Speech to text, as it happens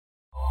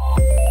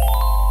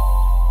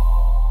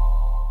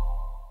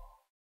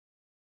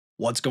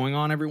What's going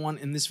on, everyone?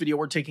 In this video,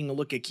 we're taking a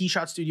look at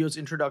KeyShot Studio's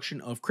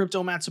introduction of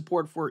Cryptomatte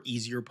support for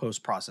easier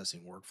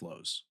post-processing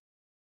workflows.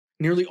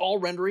 Nearly all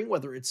rendering,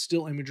 whether it's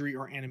still imagery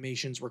or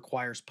animations,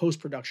 requires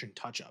post-production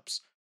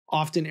touch-ups.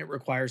 Often it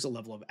requires a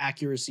level of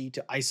accuracy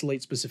to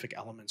isolate specific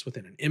elements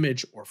within an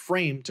image or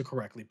frame to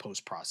correctly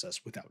post-process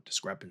without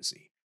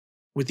discrepancy.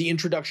 With the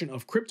introduction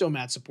of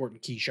Cryptomatte support in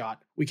KeyShot,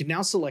 we can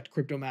now select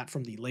Cryptomatte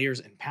from the Layers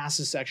and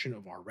Passes section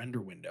of our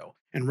render window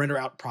and render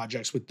out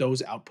projects with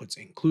those outputs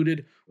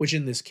included, which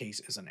in this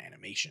case is an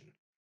animation.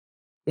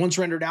 Once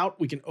rendered out,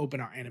 we can open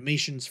our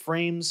animations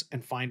frames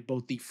and find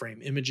both the frame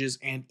images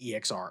and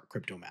EXR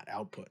Cryptomatte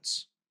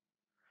outputs.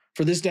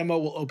 For this demo,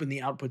 we'll open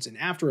the outputs in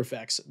After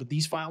Effects, but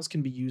these files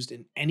can be used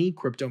in any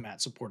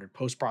Cryptomatte supported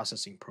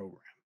post-processing program.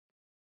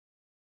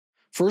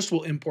 First,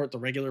 we'll import the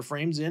regular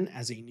frames in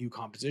as a new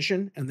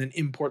composition, and then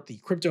import the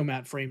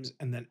Cryptomatte frames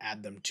and then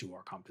add them to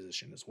our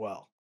composition as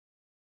well.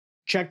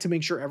 Check to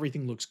make sure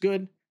everything looks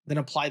good, then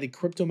apply the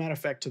Cryptomatte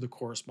effect to the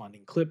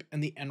corresponding clip,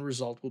 and the end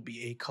result will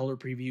be a color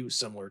preview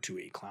similar to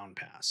a clown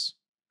pass.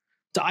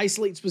 To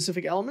isolate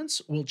specific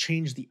elements, we'll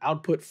change the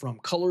output from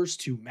colors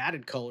to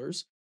matted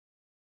colors.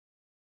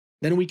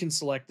 Then we can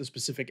select the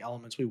specific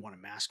elements we want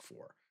to mask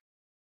for.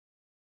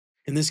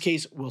 In this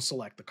case, we'll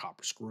select the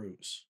copper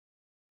screws.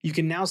 You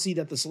can now see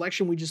that the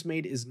selection we just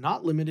made is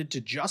not limited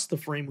to just the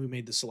frame we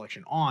made the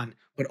selection on,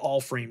 but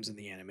all frames in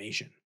the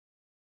animation.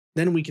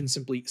 Then we can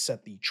simply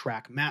set the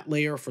track matte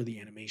layer for the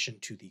animation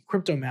to the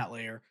Cryptomatte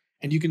layer,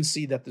 and you can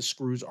see that the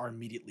screws are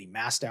immediately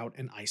masked out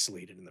and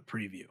isolated in the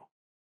preview.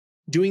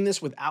 Doing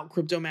this without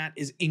Cryptomatte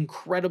is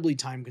incredibly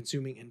time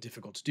consuming and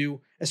difficult to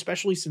do,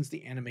 especially since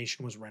the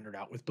animation was rendered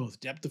out with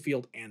both depth of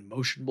field and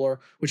motion blur,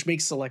 which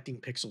makes selecting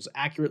pixels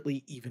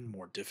accurately even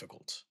more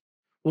difficult.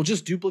 We'll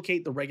just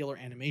duplicate the regular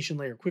animation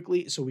layer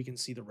quickly so we can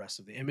see the rest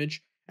of the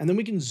image, and then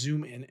we can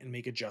zoom in and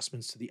make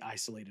adjustments to the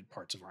isolated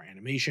parts of our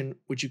animation,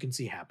 which you can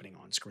see happening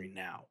on screen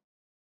now.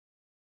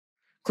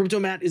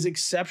 Cryptomatte is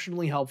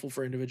exceptionally helpful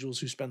for individuals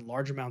who spend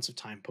large amounts of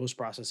time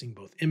post-processing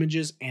both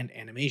images and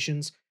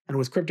animations, and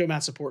with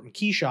Cryptomatte support in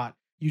KeyShot,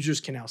 users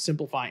can now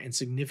simplify and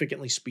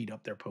significantly speed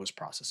up their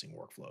post-processing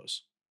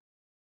workflows.